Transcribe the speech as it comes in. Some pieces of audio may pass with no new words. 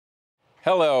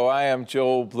Hello, I am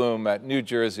Joel Bloom at New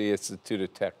Jersey Institute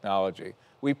of Technology.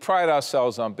 We pride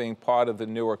ourselves on being part of the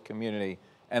Newark community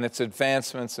and its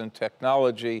advancements in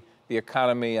technology, the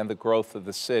economy, and the growth of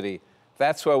the city.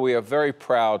 That's why we are very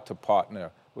proud to partner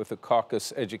with the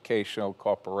Cortes Educational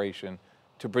Corporation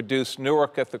to produce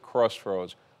Newark at the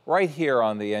Crossroads right here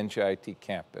on the NJIT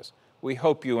campus. We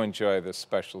hope you enjoy this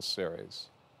special series.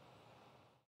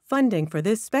 Funding for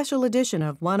this special edition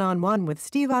of One-on-One with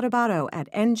Steve Adubato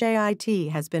at NJIT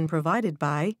has been provided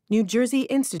by New Jersey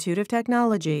Institute of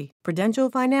Technology, Prudential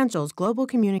Financial's Global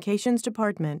Communications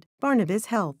Department, Barnabas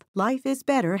Health, Life is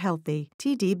Better Healthy,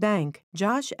 TD Bank,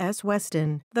 Josh S.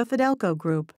 Weston, the Fidelco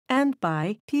Group, and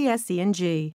by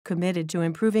PSC&G, committed to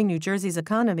improving New Jersey's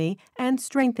economy and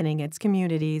strengthening its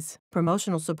communities.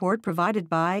 Promotional support provided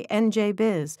by NJ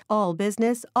Biz, All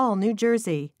Business, All New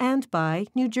Jersey, and by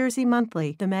New Jersey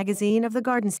Monthly, the magazine of the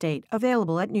Garden State,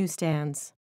 available at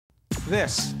newsstands.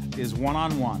 This is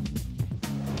One-on-One.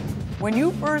 When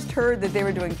you first heard that they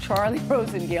were doing Charlie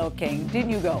Rose and Gayle King, didn't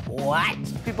you go, what?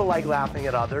 People like laughing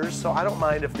at others, so I don't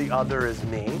mind if the other is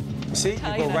me. See, you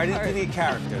go right into the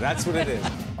character. That's what it is.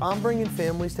 I'm bringing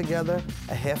families together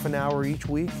a half an hour each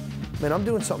week. Man, I'm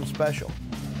doing something special.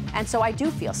 And so I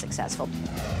do feel successful.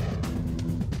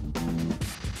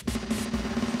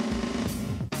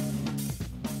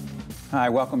 Hi,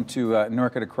 welcome to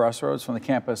Newark at the Crossroads from the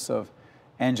campus of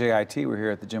NJIT. We're here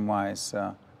at the Jim Wise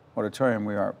Auditorium.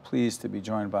 We are pleased to be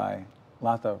joined by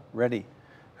Lata Reddy,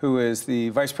 who is the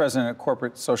Vice President of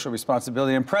Corporate Social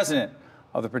Responsibility and President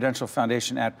of the Prudential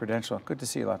Foundation at Prudential. Good to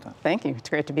see you, Lata. Thank you. It's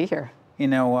great to be here. You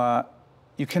know,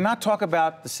 you cannot talk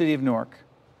about the city of Newark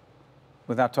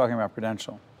without talking about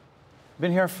Prudential.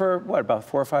 Been here for, what, about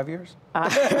 4 or 5 years?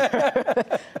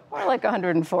 More like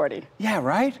 140. Yeah,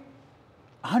 right?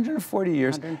 140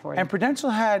 years. 140. And Prudential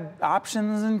had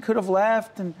options and could have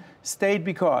left and stayed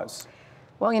because?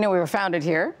 Well, you know, we were founded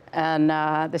here, and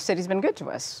the city's been good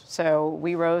to us. So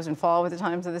we rose and fall with the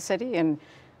times of the city, and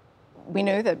we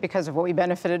knew that because of what we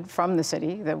benefited from the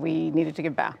city, that we needed to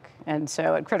give back. And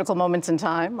so at critical moments in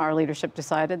time, our leadership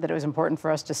decided that it was important for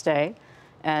us to stay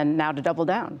and now to double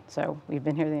down. So we've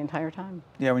been here the entire time.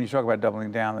 Yeah, when you talk about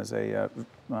doubling down, there's a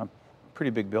pretty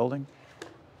big building.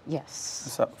 Yes.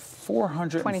 It's a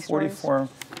 $444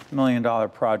 million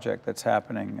project that's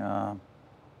happening.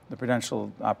 The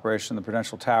Prudential operation, the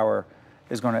Prudential Tower,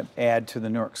 is going to add to the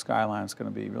Newark skyline. It's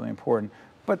going to be really important.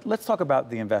 But let's talk about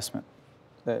the investment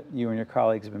that you and your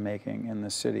colleagues have been making in the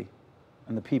city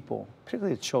and the people,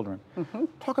 particularly the children. Mm-hmm.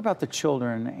 Talk about the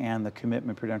children and the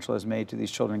commitment Prudential has made to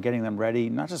these children, getting them ready,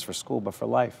 not just for school, but for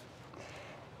life.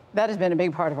 That has been a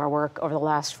big part of our work over the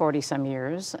last 40-some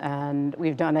years, and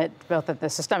we've done it both at the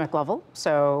systemic level,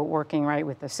 so working right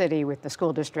with the city, with the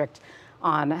school district,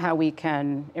 on how we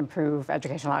can improve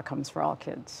educational outcomes for all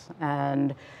kids.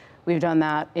 And we've done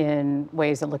that in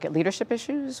ways that look at leadership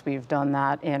issues. We've done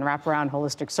that in wraparound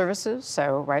holistic services,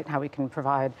 so right, how we can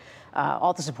provide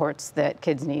all the supports that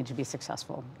kids need to be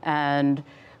successful. And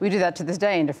we do that to this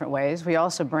day in different ways. We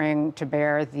also bring to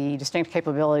bear the distinct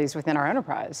capabilities within our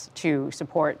enterprise to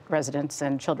support residents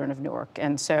and children of Newark.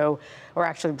 And so we're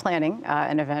actually planning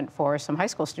an event for some high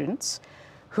school students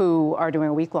who are doing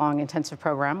a week-long intensive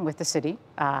program with the city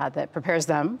that prepares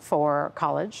them for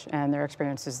college and their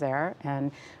experiences there,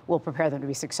 and will prepare them to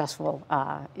be successful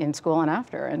in school and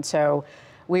after. And so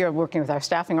we are working with our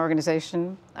staffing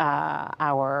organization,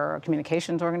 our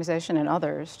communications organization, and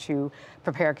others to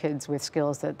prepare kids with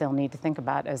skills that they'll need to think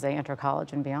about as they enter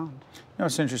college and beyond. You know,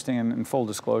 it's interesting, in full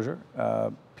disclosure,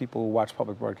 people who watch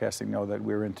public broadcasting know that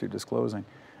we're into disclosing.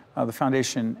 The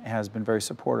foundation has been very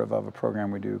supportive of a program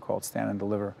we do called Stand and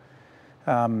Deliver.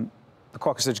 The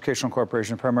Cortes Educational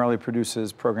Corporation primarily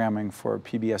produces programming for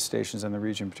PBS stations in the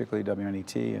region, particularly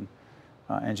WNET and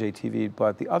NJTV,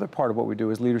 but the other part of what we do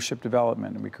is leadership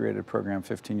development, and we created a program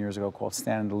 15 years ago called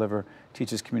Stand and Deliver,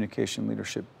 teaches communication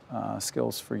leadership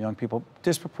skills for young people,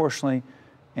 disproportionately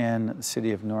in the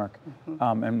city of Newark.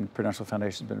 Mm-hmm. And Prudential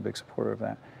Foundation has been a big supporter of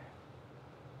that.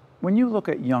 When you look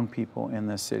at young people in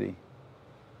this city,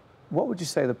 what would you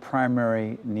say the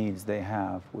primary needs they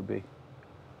have would be?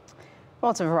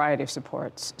 Well, it's a variety of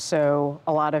supports. So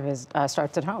a lot of it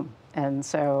starts at home. And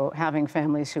so having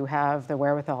families who have the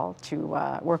wherewithal to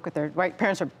work with their, right,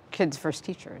 parents are kids' first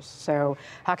teachers. So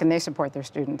how can they support their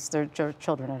students, their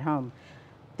children at home?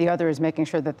 The other is making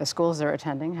sure that the schools they're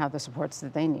attending have the supports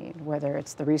that they need, whether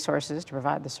it's the resources to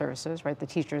provide the services, right? The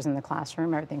teachers in the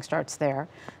classroom, everything starts there.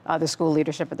 The school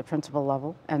leadership at the principal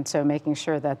level. And so making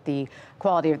sure that the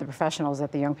quality of the professionals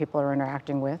that the young people are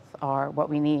interacting with are what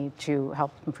we need to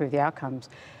help improve the outcomes.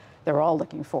 they're all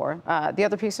looking for. The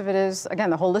other piece of it is, again,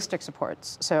 the holistic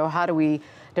supports. So how do we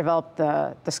develop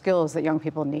the skills that young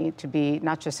people need to be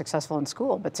not just successful in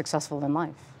school, but successful in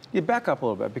life? You back up a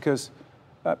little bit, because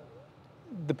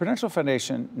the Prudential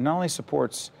Foundation not only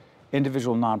supports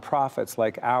individual nonprofits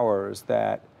like ours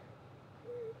that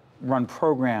run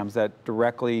programs that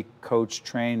directly coach,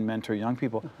 train, mentor young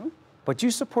people, but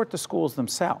you support the schools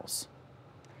themselves.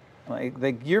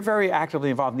 You're very actively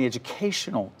involved in the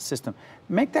educational system.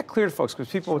 Make that clear to folks,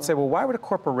 because people would say, well, why would a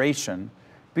corporation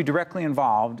be directly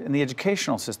involved in the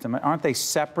educational system? Aren't they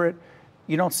separate?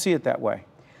 You don't see it that way.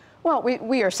 Well,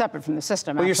 we are separate from the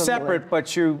system. Well, absolutely. You're separate,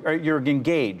 but you're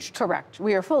engaged. Correct.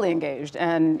 We are fully engaged,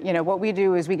 and what we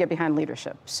do is we get behind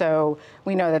leadership. So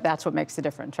we know that that's what makes the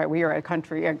difference, right? We are a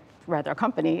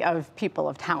company of people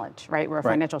of talent, right? We're a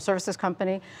financial services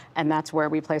company, and that's where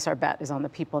we place our bet, is on the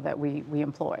people that we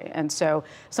employ. And so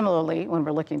similarly, when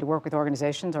we're looking to work with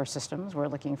organizations or systems, we're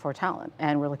looking for talent,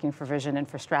 and we're looking for vision and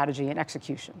for strategy and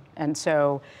execution. And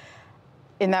so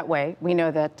in that way, we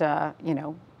know that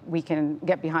we can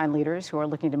get behind leaders who are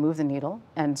looking to move the needle.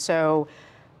 And so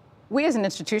we as an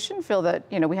institution feel that,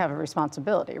 we have a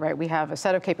responsibility, right? We have a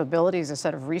set of capabilities, a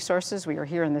set of resources. We are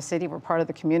here in the city. We're part of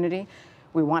the community.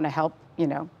 We want to help,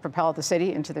 propel the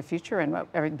city into the future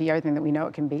and be everything that we know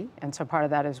it can be. And so part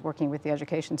of that is working with the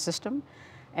education system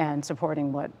and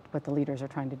supporting what the leaders are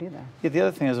trying to do there. Yeah, the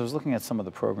other thing is I was looking at some of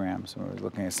the programs, and we were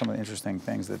looking at some of the interesting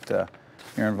things that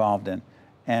you're involved in.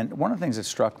 And one of the things that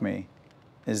struck me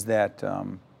is that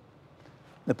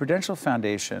the Prudential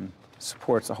Foundation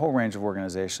supports a whole range of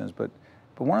organizations, but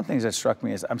one of the things that struck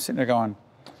me is I'm sitting there going,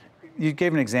 you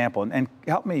gave an example, and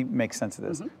help me make sense of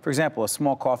this. For example, a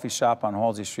small coffee shop on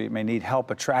Halsey Street may need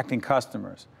help attracting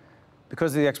customers.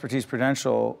 Because of the expertise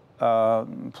Prudential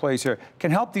employees here can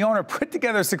help the owner put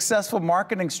together a successful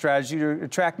marketing strategy to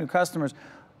attract new customers.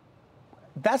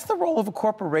 That's the role of a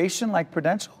corporation like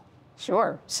Prudential?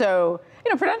 Sure. So,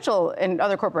 Prudential and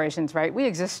other corporations, right, we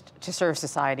exist to serve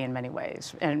society in many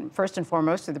ways. And first and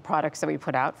foremost, through the products that we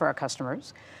put out for our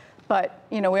customers. But,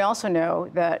 we also know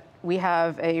that we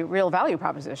have a real value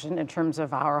proposition in terms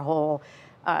of our whole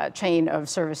chain of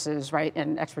services, right,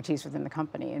 and expertise within the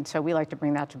company. And so we like to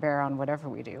bring that to bear on whatever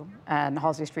we do. And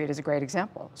Halsey Street is a great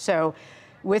example. So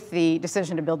with the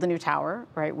decision to build the new tower,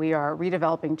 right, we are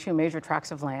redeveloping 2 major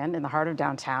tracts of land in the heart of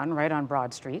downtown, right on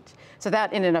Broad Street. So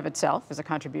that in and of itself is a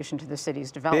contribution to the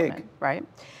city's development, right?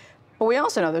 But we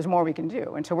also know there's more we can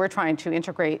do. And so we're trying to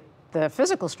integrate the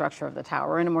physical structure of the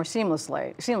tower in a more seamless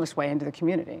way into the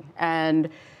community. And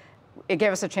it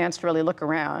gave us a chance to really look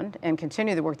around and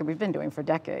continue the work that we've been doing for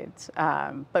decades,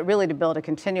 but really to build a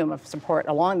continuum of support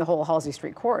along the whole Halsey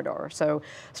Street corridor. So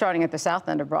starting at the south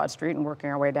end of Broad Street and working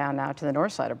our way down now to the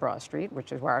north side of Broad Street,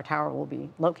 which is where our tower will be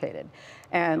located,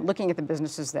 and looking at the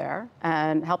businesses there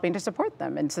and helping to support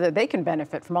them, and so that they can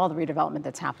benefit from all the redevelopment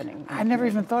that's happening. I never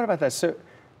even thought about that. So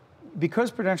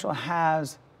because Prudential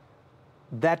has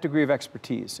that degree of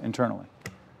expertise internally,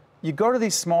 you go to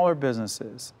these smaller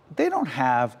businesses, they don't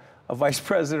have a vice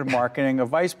president of marketing, a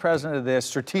vice president of this,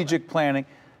 strategic planning.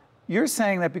 You're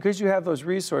saying that because you have those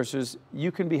resources,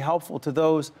 you can be helpful to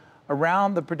those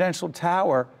around the Prudential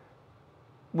Tower,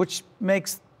 which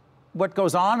makes what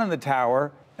goes on in the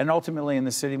tower and ultimately in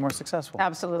the city more successful.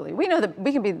 Absolutely. We know that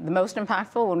we can be the most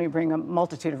impactful when we bring a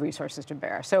multitude of resources to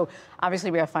bear. So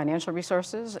obviously we have financial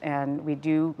resources, and we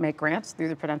do make grants through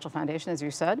the Prudential Foundation, as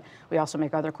you said. We also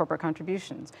make other corporate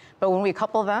contributions. But when we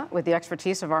couple that with the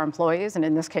expertise of our employees, and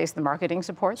in this case, the marketing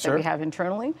support that we have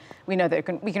internally, we know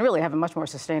that we can really have a much more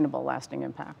sustainable, lasting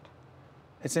impact.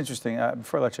 It's interesting.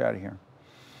 Before I let you out of here,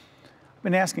 I've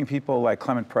been asking people like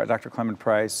Dr. Clement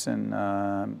Price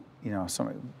and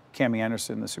Cammie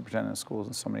Anderson, the superintendent of schools,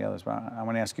 and so many others. But I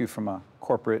want to ask you from a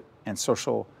corporate and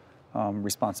social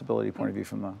responsibility point of view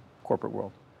from the corporate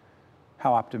world,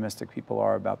 how optimistic people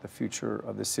are about the future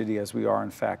of the city as we are,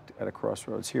 in fact, at a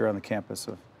crossroads here on the campus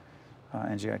of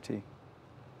NJIT.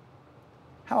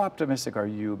 How optimistic are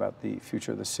you about the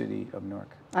future of the city of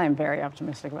Newark? I am very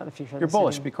optimistic about the future of the city. You're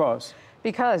bullish because?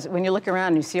 Because when you look around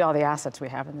and you see all the assets we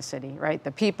have in the city, right?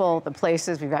 The people, the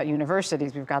places, we've got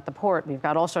universities, we've got the port, we've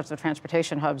got all sorts of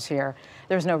transportation hubs here.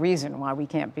 There's no reason why we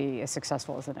can't be as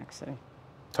successful as the next city.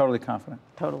 Totally confident?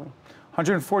 Totally.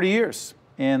 140 years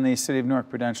in the city of Newark,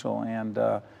 Prudential, and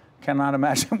cannot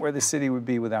imagine where the city would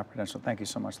be without Prudential. Thank you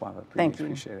so much, Lata. Thank you.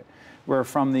 Appreciate it. We're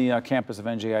from the campus of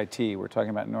NJIT. We're talking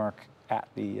about Newark at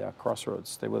the Crossroads.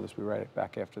 Stay with us. We'll be right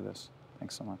back after this.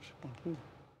 Thanks so much. Thank you.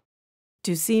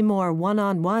 To see more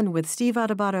one-on-one with Steve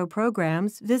Adubato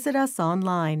programs, visit us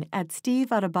online at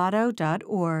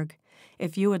steveadubato.org.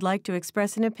 If you would like to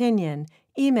express an opinion,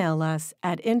 Email us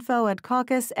at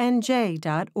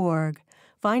info@caucusnj.org.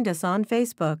 Find us on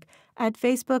Facebook at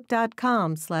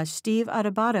facebook.com/Steve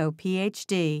Adubato,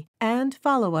 PhD, and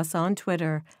follow us on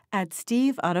Twitter at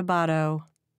Steve Adubato.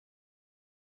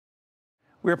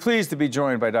 We're pleased to be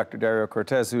joined by Dr. Dario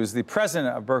Cortes, who is the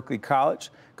president of Berkeley College.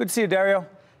 Good to see you, Dario.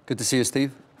 Good to see you,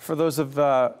 Steve. For those of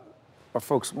our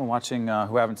folks watching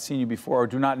who haven't seen you before or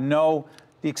do not know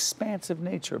the expansive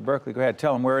nature of Berkeley, go ahead,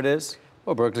 tell them where it is.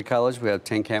 Well, Berkeley College, we have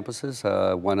 10 campuses,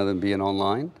 one of them being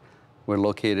online. We're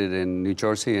located in New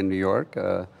Jersey and New York.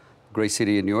 Great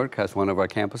city of New York has one of our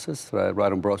campuses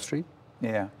right on Broad Street.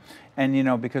 Yeah. And, you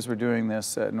know, because we're doing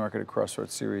this Newark at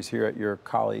Crossroads series here at your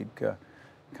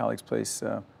colleague's place,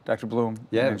 Dr. Bloom.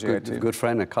 Yeah, good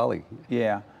friend and colleague.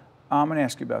 Yeah. I'm going to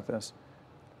ask you about this.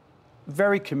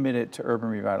 Very committed to urban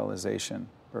revitalization,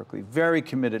 Berkeley. Very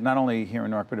committed, not only here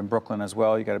in Newark, but in Brooklyn as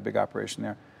well. You got a big operation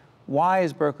there. Why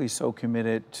is Berkeley so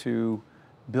committed to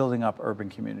building up urban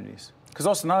communities? Because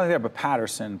also not only there, but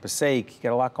Patterson, Passaic, you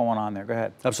got a lot going on there. Go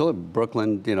ahead. Absolutely.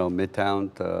 Brooklyn, you know,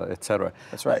 Midtown, et cetera.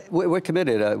 That's right. We're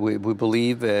committed. We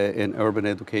believe in urban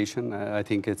education. I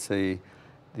think it's the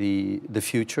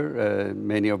future.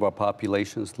 Many of our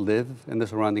populations live in the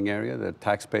surrounding area. The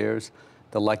taxpayers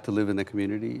that like to live in the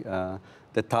community.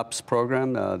 The TOPS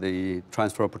program, the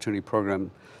Transfer Opportunity Program,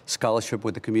 scholarship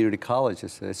with the community college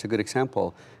is a good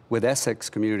example. With Essex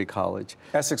Community College.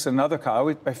 Essex, another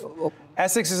college.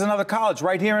 Essex is another college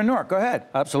right here in Newark. Go ahead.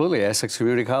 Absolutely, Essex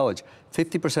Community College.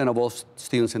 50% of all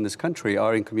students in this country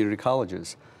are in community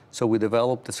colleges. So we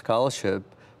developed a scholarship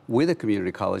with a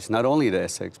community college, not only the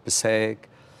Essex, Passaic,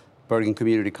 Bergen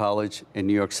Community College in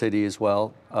New York City as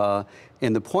well.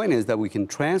 And the point is that we can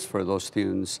transfer those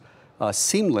students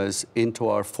seamless into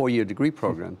our four-year degree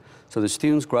program. So the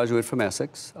students graduate from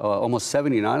Essex, almost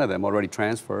 79 of them already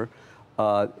transfer.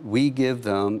 We give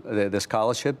them the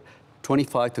scholarship,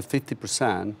 25 to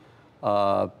 50%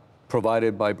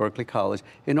 provided by Berkeley College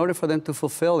in order for them to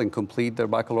fulfill and complete their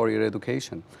baccalaureate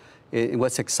education.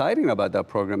 What's exciting about that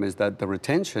program is that the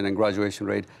retention and graduation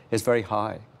rate is very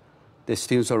high. The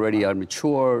students already are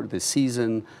mature, they're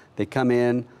seasoned, they come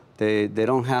in, they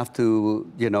don't have to,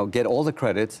 you know, get all the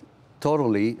credits,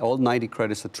 totally, all 90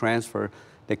 credits to transfer.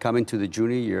 They come into the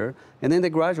junior year, and then they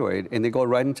graduate, and they go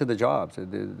right into the jobs.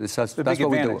 That's what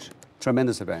we do.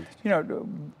 Tremendous advantage. You know,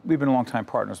 we've been longtime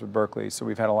partners with Berkeley, so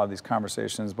we've had a lot of these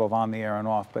conversations, both on the air and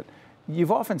off. But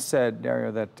you've often said,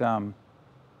 Dario, that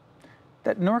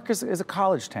that Newark is a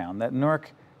college town, that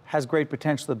Newark has great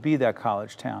potential to be that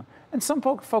college town. And some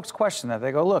folks question that.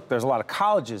 They go, look, there's a lot of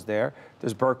colleges there.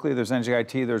 There's Berkeley, there's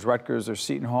NJIT, there's Rutgers, there's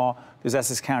Seton Hall, there's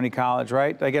Essex County College,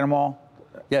 right? Did I get them all?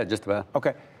 Yeah, just about.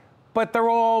 Okay. But they're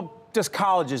all just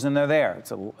colleges, and they're there.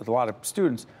 It's a lot of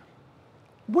students.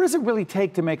 What does it really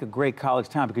take to make a great college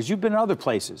town? Because you've been in other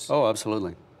places. Oh,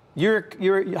 absolutely. Your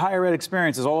higher ed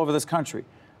experience is all over this country.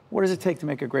 What does it take to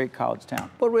make a great college town?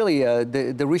 Well, really,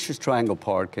 the Research Triangle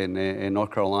Park in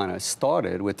North Carolina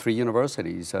started with 3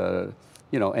 universities.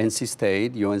 You know, NC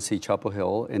State, UNC Chapel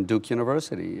Hill, and Duke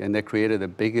University, and they created the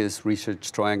biggest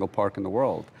Research Triangle Park in the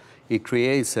world. It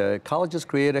creates, colleges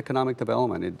create economic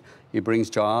development. It brings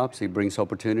jobs, it brings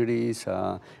opportunities.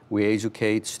 We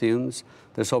educate students.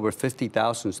 There's over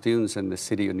 50,000 students in the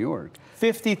city of Newark.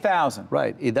 50,000?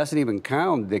 Right. It doesn't even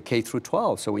count the K through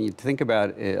 12. So when you think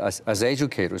about it, as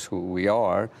educators who we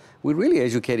are, we're really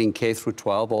educating K through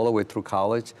 12 all the way through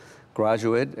college,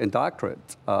 graduate, and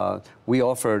doctorate. We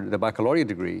offer the baccalaureate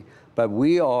degree, but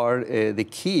we are the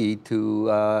key to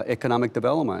economic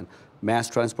development. Mass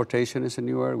transportation is in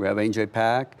Newark. We have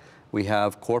NJPAC. We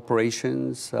have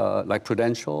corporations like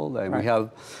Prudential. And we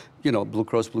have, you know, Blue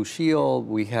Cross Blue Shield.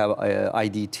 We have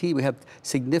IDT. We have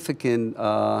significant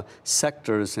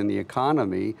sectors in the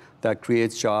economy that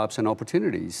creates jobs and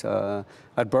opportunities.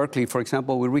 At Berkeley, for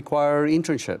example, we require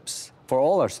internships for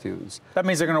all our students. That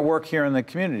means they're going to work here in the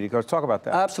community. Go talk about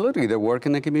that. Absolutely. They work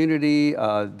in the community.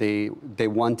 They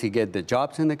want to get the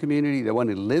jobs in the community. They want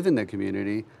to live in the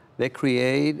community. They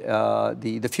create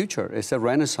the future. It's a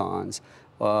renaissance.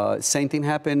 Same thing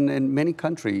happened in many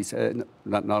countries,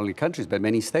 not only countries, but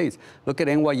many states. Look at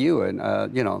NYU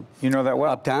and, you know. You know that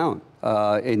well. Uptown,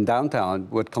 in downtown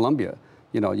with Columbia.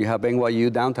 You know, you have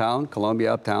NYU downtown,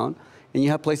 Columbia uptown, and you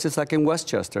have places like in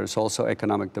Westchester. It's also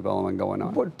economic development going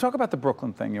on. Talk about the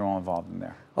Brooklyn thing you're all involved in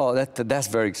there. Oh, that's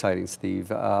very exciting, Steve.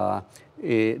 There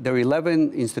are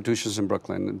 11 institutions in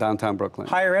Brooklyn, downtown Brooklyn.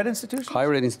 Higher ed institutions?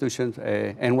 Higher ed institutions,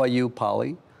 NYU,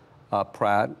 Poly,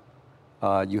 Pratt,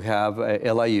 you have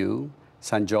LIU,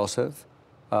 San Joseph,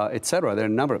 et cetera. There are a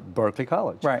number of Berkeley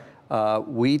College. Right.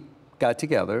 We got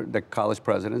together, the college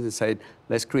presidents, and said,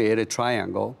 let's create a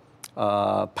triangle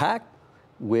pact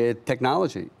with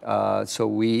technology. So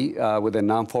we, with a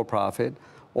non-for-profit,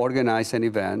 organized an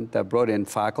event that brought in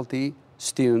faculty,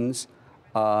 students,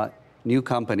 new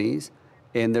companies,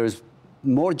 and there's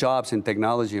more jobs in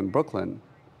technology in Brooklyn,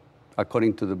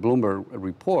 according to the Bloomberg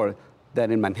report,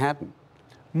 than in Manhattan.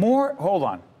 More, hold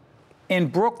on. In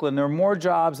Brooklyn, there are more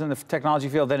jobs in the technology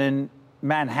field than in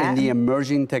Manhattan? In the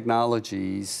emerging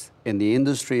technologies, in the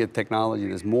industry of technology,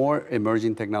 there's more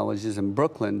emerging technologies in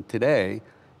Brooklyn today,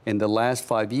 in the last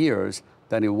 5 years,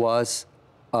 than it was,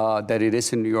 that it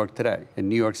is in New York today, in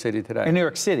New York City today. In New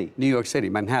York City? New York City,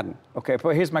 Manhattan. Okay,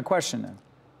 but here's my question then.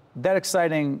 That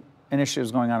exciting initiative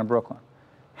is going on in Brooklyn.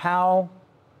 How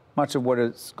much of what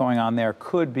is going on there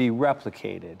could be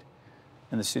replicated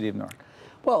in the city of Newark?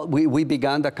 Well, we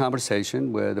began that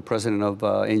conversation with the president of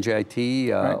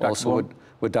NJIT, Right, also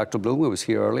with Dr. Bloom, who was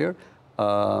here earlier,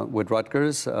 with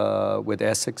Rutgers, with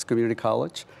Essex Community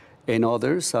College, and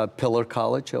others, Pillar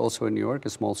College, also in New York, a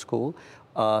small school.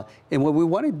 And what we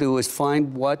want to do is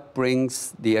find what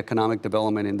brings the economic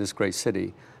development in this great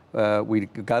city. We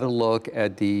got to look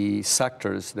at the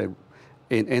sectors that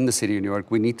in the city of New York.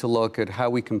 We need to look at how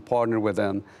we can partner with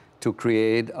them to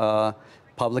create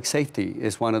public safety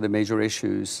is one of the major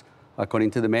issues, according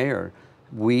to the mayor.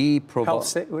 We provide...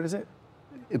 What is it?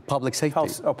 Public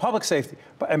safety. Public safety.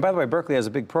 And by the way, Berkeley has a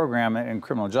big program in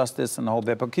criminal justice and the whole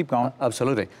bit, but keep going.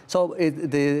 Absolutely. So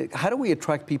how do we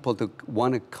attract people to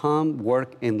want to come,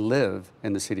 work, and live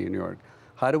in the city of New York?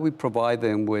 How do we provide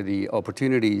them with the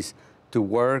opportunities to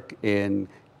work and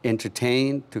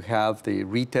entertain, to have the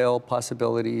retail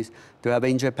possibilities, to have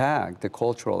NJPAC, the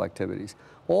cultural activities?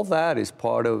 All that is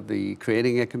part of the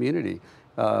creating a community.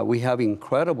 We have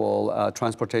incredible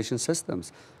transportation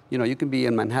systems. You know, you can be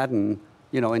in Manhattan,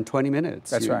 you know, in 20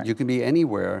 minutes. That's right. You can be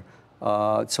anywhere.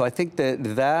 So I think that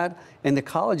and the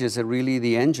colleges are really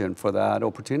the engine for that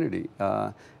opportunity.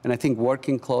 And I think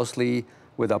working closely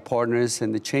with our partners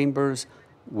in the chambers,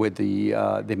 with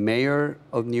the mayor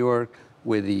of New York,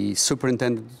 with the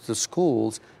superintendents of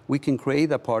schools, we can create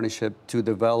a partnership to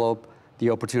develop the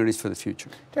opportunities for the future.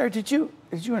 Dario, did you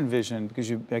envision, because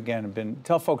you, again, have been,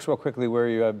 tell folks real quickly where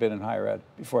you have been in higher ed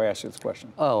before I ask you this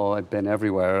question. Oh, I've been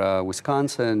everywhere.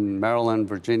 Wisconsin, Maryland,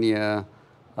 Virginia,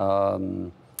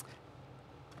 FIT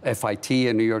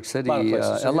in New York City,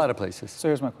 a lot of places. So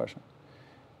here's my question.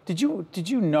 Did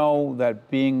you know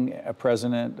that being a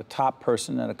president, a top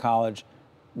person at a college,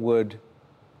 would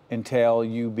entail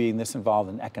you being this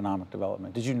involved in economic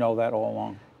development? Did you know that all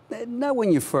along? Not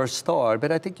when you first start,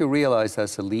 but I think you realize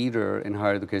as a leader in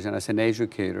higher education, as an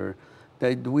educator,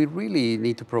 that we really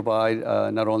need to provide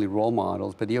not only role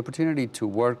models, but the opportunity to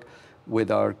work with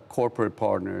our corporate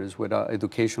partners, with our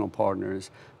educational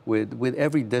partners, with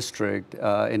every district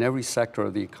in every sector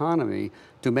of the economy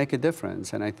to make a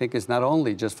difference. And I think it's not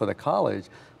only just for the college,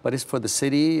 but it's for the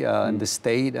city and the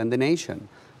state and the nation.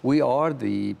 We are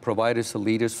the providers and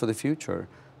leaders for the future.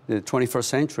 The 21st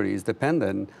century is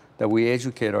dependent that we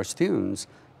educate our students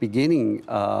beginning,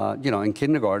 you know, in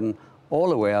kindergarten all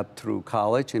the way up through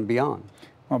college and beyond.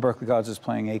 Well, Berkeley College is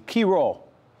playing a key role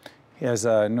as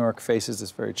Newark faces this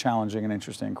very challenging and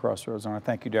interesting crossroads. I want to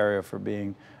thank you, Dario, for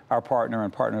being our partner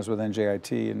and partners with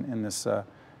NJIT in this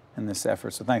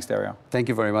effort. So thanks, Dario. Thank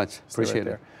you very much. Appreciate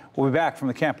it. We'll be back from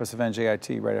the campus of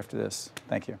NJIT right after this.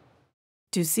 Thank you.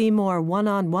 To see more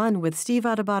one-on-one with Steve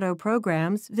Adubato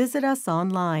programs, visit us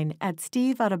online at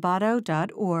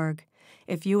steveadubato.org.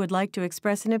 If you would like to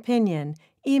express an opinion,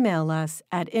 email us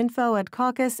at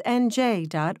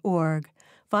info@caucusnj.org.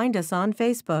 Find us on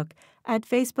Facebook at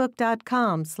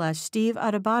facebook.com/Steve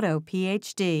Adubato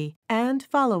PhD and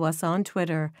follow us on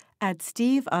Twitter at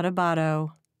Steve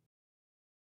Adubato.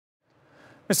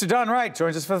 Mr. Don Wright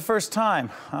joins us for the first time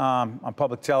on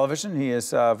public television. He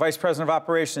is Vice President of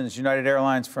Operations, United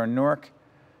Airlines for Newark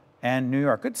and New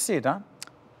York. Good to see you, Don.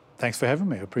 Thanks for having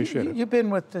me. I appreciate it. You've been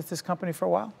with this company for a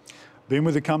while? Been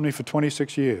with the company for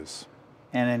 26 years.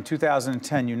 And in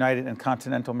 2010, United and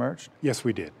Continental merged? Yes,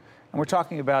 we did. And we're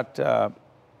talking about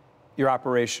your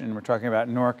operation. We're talking about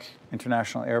Newark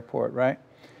International Airport, right?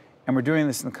 And we're doing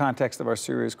this in the context of our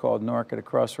series called Newark at a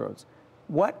Crossroads.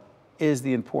 What is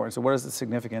the importance, or what is the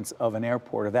significance of an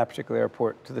airport, or that particular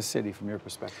airport, to the city from your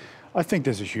perspective? I think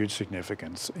there's a huge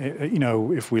significance. You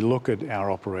know, if we look at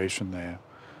our operation there,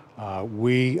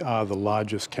 we are the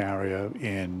largest carrier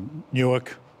in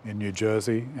Newark, in New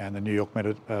Jersey, and the New York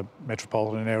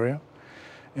metropolitan area.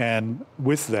 And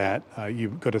with that,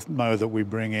 you've got to know that we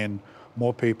bring in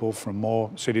more people from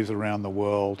more cities around the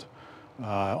world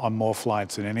on more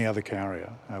flights than any other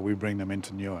carrier. We bring them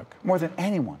into Newark. More than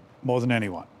anyone? More than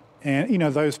anyone. And, you know,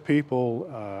 those people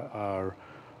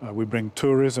we bring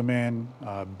tourism in,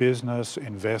 business,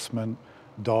 investment,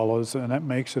 dollars, and that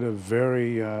makes it a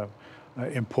very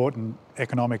important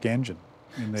economic engine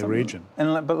in the region.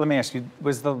 But let me ask you,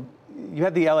 you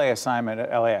had the LA assignment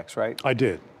at LAX, right? I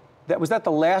did. Was that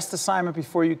the last assignment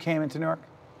before you came into Newark?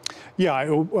 Yeah,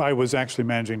 I was actually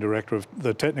managing director of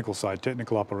the technical side,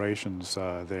 technical operations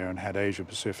there, and had Asia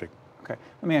Pacific. Okay,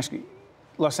 let me ask you,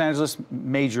 Los Angeles,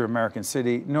 major American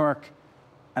city, Newark,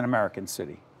 an American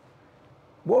city.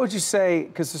 What would you say,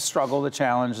 because the struggle, the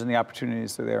challenge, and the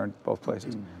opportunities are there in both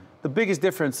places, the biggest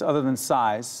difference other than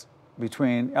size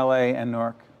between LA and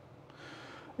Newark?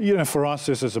 You know, for us,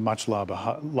 this is a much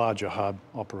larger hub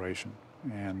operation.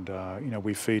 And, you know,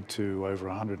 we feed to over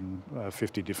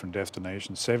 150 different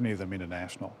destinations, 70 of them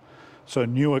international. So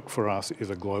Newark for us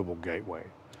is a global gateway.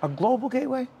 A global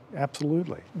gateway?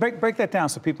 Absolutely. Break that down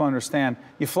so people understand.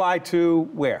 You fly to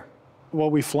where? Well,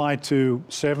 we fly to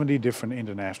 70 different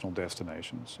international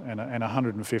destinations and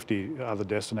 150 other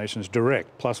destinations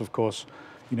direct. Plus, of course,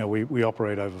 you know, we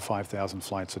operate over 5,000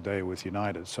 flights a day with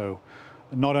United. So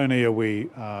not only are we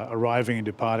arriving and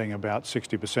departing about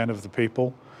 60% of the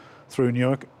people through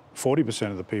Newark,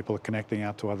 40% of the people are connecting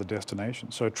out to other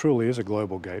destinations. So it truly is a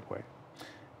global gateway.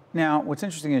 Now, what's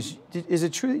interesting is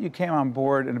it true that you came on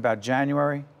board in about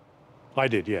January? I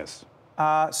did, yes.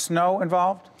 Snow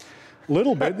involved? A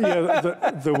little bit,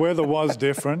 yeah. The weather was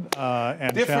different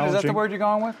and different, challenging. is that the word you're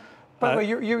going with? By the way,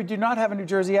 you do not have a New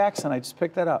Jersey accent. I just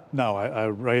picked that up. No, I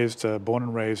born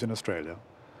and raised in Australia.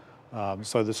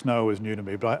 So the snow is new to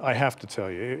me. But I have to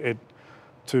tell you,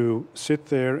 to sit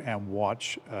there and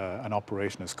watch an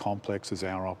operation as complex as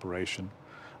our operation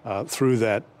through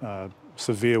that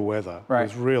severe weather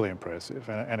was really impressive,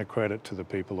 and a credit to the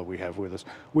people that we have with us.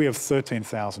 We have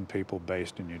 13,000 people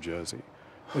based in New Jersey.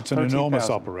 It's an enormous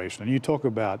operation. And you talk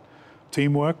about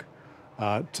teamwork,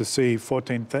 to see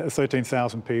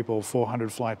 13,000 people,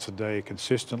 400 flights a day,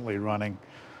 consistently running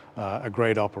a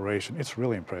great operation, it's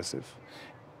really impressive.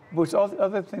 The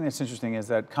other thing that's interesting is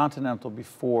that Continental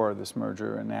before this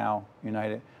merger and now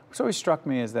United, what's always struck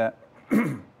me is that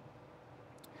you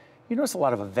notice a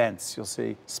lot of events you'll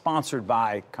see sponsored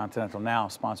by Continental, now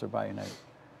sponsored by United.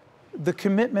 The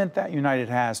commitment that United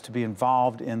has to be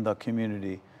involved in the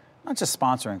community, not just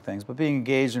sponsoring things, but being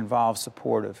engaged, involved,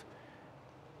 supportive,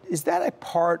 is that a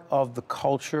part of the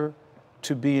culture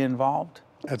to be involved?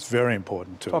 That's very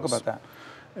important to us. Talk about that.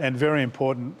 And very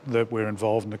important that we're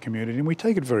involved in the community, and we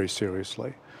take it very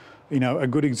seriously. You know, a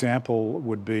good example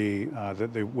would be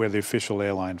we're the official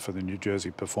airline for the New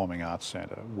Jersey Performing Arts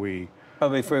Center. By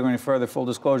the way, before we go any further, full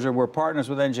disclosure, we're partners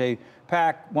with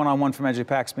NJ-PAC. One-on-one from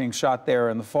NJ-PAC's being shot there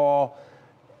in the fall.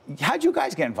 How'd you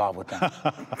guys get involved with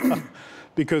that?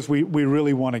 Because we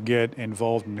really want to get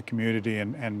involved in the community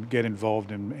and get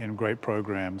involved in great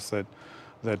programs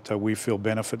that we feel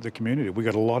benefit the community. We've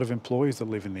got a lot of employees that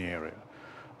live in the area.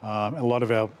 A lot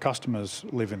of our customers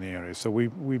live in the area. So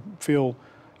we feel,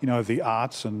 you know, the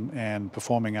arts and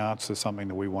performing arts is something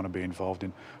that we want to be involved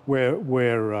in.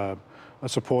 We're a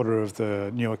supporter of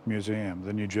the Newark Museum,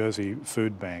 the New Jersey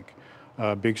Food Bank,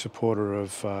 a big supporter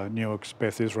of Newark's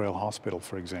Beth Israel Hospital,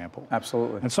 for example.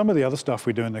 Absolutely. And some of the other stuff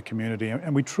we do in the community,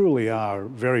 and we truly are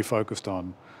very focused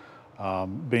on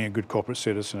being a good corporate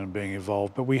citizen and being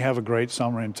involved. But we have a great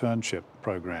summer internship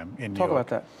program in New York. Talk about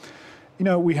that. You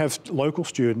know, we have local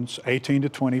students, 18 to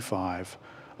 25,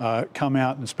 come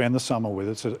out and spend the summer with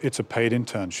us. It's a paid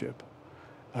internship.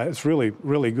 It's really,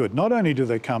 really good. Not only do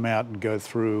they come out and go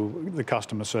through the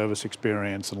customer service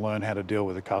experience and learn how to deal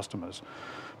with the customers,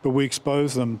 but we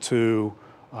expose them to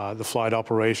the flight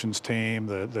operations team,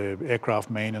 the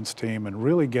aircraft maintenance team, and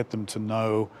really get them to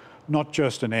know not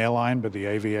just an airline, but the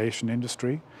aviation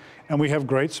industry. And we have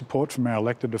great support from our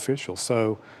elected officials.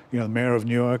 So, you know, the mayor of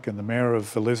Newark and the mayor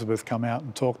of Elizabeth come out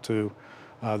and talk to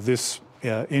this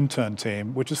intern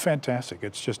team, which is fantastic.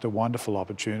 It's just a wonderful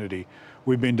opportunity.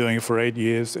 We've been doing it for 8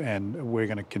 years, and we're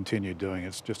going to continue doing it.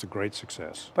 It's just a great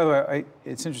success. By the way,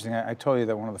 it's interesting. I told you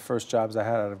that one of the first jobs I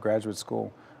had out of graduate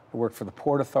school, I worked for the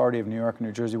Port Authority of New York and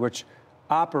New Jersey, which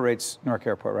operates Newark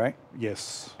Airport, right?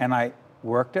 Yes. And I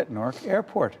worked at Newark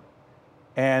Airport.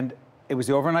 And it was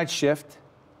the overnight shift.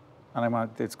 And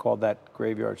it's called that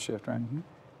graveyard shift, right? Mm-hmm.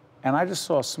 And I just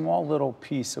saw a small little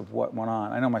piece of what went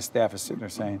on. I know my staff is sitting there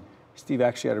saying, Steve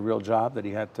actually had a real job that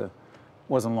he had to,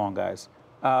 wasn't long, guys.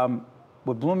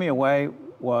 What blew me away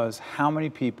was how many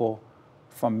people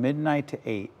from midnight to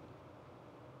 8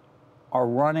 are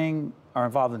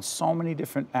involved in so many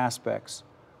different aspects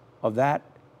of that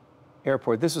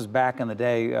airport. This was back in the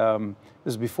day, this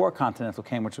was before Continental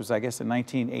came, which was, I guess, in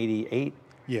 1988.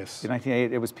 Yes. In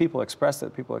 1988, it was People Express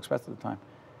at the time.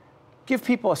 Give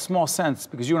people a small sense,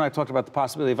 because you and I talked about the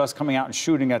possibility of us coming out and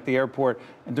shooting at the airport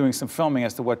and doing some filming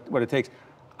as to what it takes.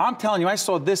 I'm telling you, I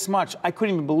saw this much. I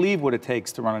couldn't even believe what it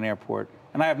takes to run an airport,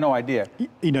 and I have no idea.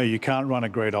 You know, you can't run a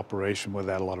great operation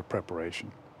without a lot of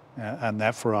preparation. And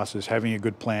that for us is having a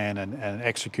good plan and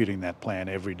executing that plan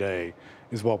every day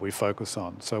is what we focus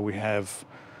on. So we have,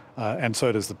 and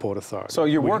so does the Port Authority. So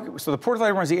so the Port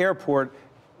Authority runs the airport.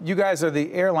 You guys are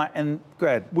the airline, and go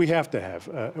ahead. We have to have,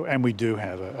 and we do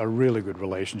have a really good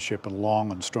relationship, and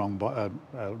long and strong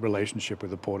relationship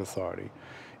with the Port Authority.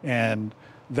 And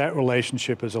that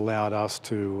relationship has allowed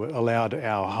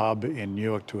our hub in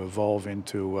Newark to evolve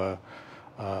into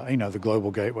you know, the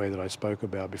global gateway that I spoke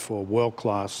about before,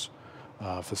 world-class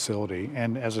facility.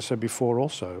 And as I said before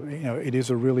also, you know, it is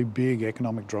a really big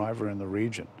economic driver in the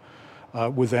region.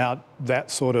 Without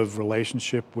that sort of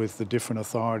relationship with the different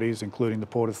authorities, including the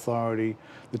Port Authority,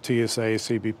 the TSA,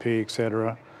 CBP, et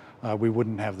cetera, we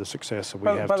wouldn't have the success that we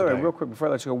have today. By the way, real quick, before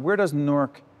I let you go, where does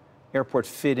Newark Airport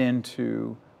fit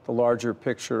into the larger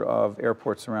picture of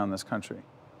airports around this country?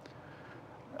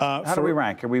 How do we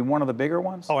rank? Are we one of the bigger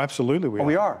ones? Oh, absolutely we are.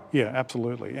 We are? Yeah,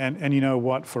 absolutely. And you know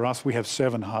what? For us, we have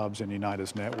 7 hubs in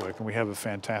United's network, and we have a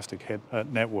fantastic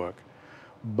network.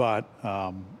 But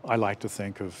I like to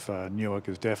think of Newark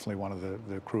as definitely one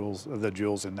of the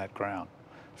jewels in that crown,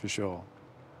 for sure.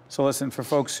 So listen, for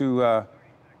folks who,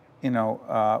 you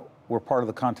know, were part of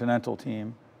the Continental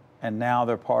team, and now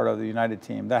they're part of the United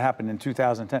team. That happened in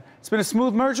 2010. It's been a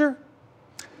smooth merger?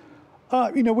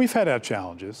 You know, we've had our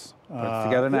challenges. We're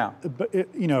together now. But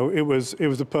you know, it was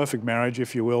a perfect marriage,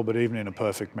 if you will. But even in a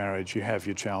perfect marriage, you have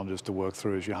your challenges to work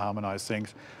through as you harmonize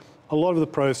things. A lot of the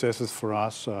processes for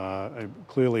us are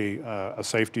clearly are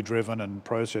safety-driven and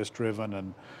process-driven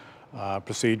and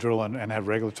procedural and have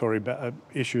regulatory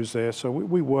issues there. So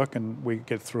we work and we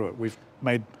get through it. We've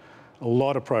made a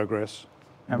lot of progress.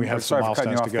 And we have some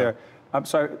milestones to go. There. I'm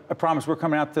sorry, I promise we're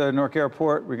coming out to Newark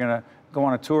Airport. We're going to go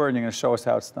on a tour and you're going to show us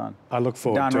how it's done. I look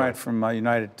forward to it. Don Wright from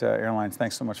United Airlines,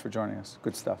 thanks so much for joining us.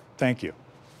 Good stuff. Thank you.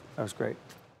 That was great.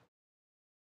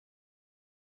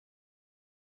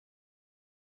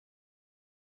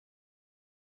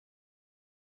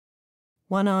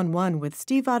 One-on-One with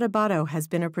Steve Adubato has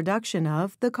been a production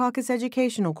of the Caucus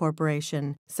Educational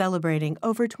Corporation, celebrating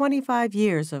over 25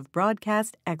 years of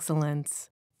broadcast excellence.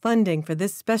 Funding for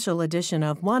this special edition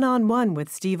of One-on-One with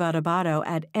Steve Adubato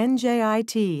at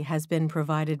NJIT has been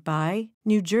provided by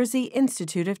New Jersey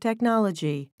Institute of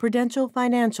Technology, Prudential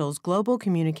Financial's Global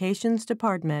Communications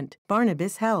Department,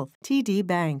 Barnabas Health, TD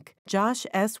Bank, Josh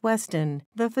S. Weston,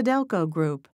 the Fidelco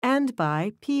Group, and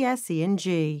by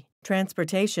PSE&G.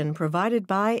 Transportation provided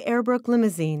by Airbrook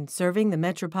Limousine, serving the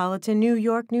metropolitan New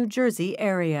York, New Jersey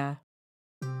area.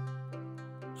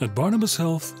 At Barnabas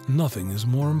Health, nothing is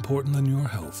more important than your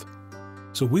health.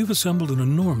 So we've assembled an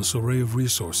enormous array of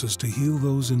resources to heal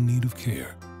those in need of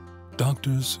care.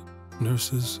 Doctors,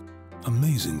 nurses,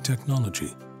 amazing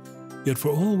technology. Yet for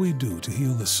all we do to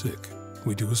heal the sick,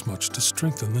 we do as much to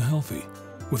strengthen the healthy,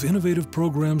 with innovative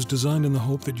programs designed in the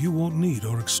hope that you won't need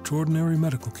our extraordinary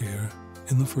medical care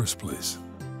in the first place.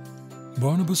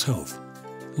 Barnabas Health.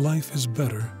 Life is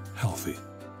better healthy.